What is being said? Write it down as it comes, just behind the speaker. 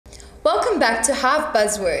Welcome back to Hive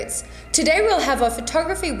Buzz Words. Today we'll have our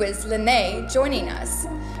photography whiz Lené joining us.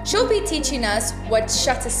 She'll be teaching us what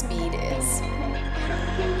shutter speed is.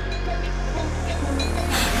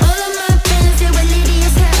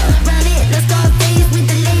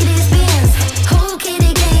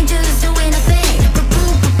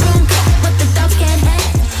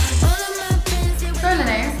 So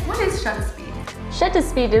Lené, what is shutter speed? Shutter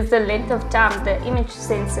speed is the length of time the image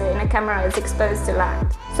sensor in a camera is exposed to light.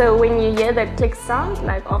 So when you hear that click sound,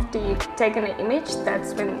 like after you've taken an image,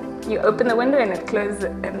 that's when you open the window and it closes,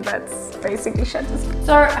 and that's basically shutter speed.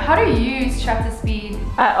 So how do you use shutter speed?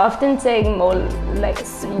 I often take more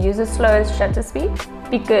use a slower shutter speed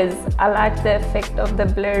because I like the effect of the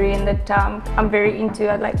blurry and the time. I'm very into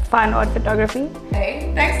fine art photography.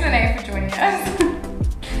 Hey, thanks Lené for joining us.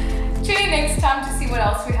 Tune in next time to see what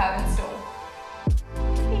else we have in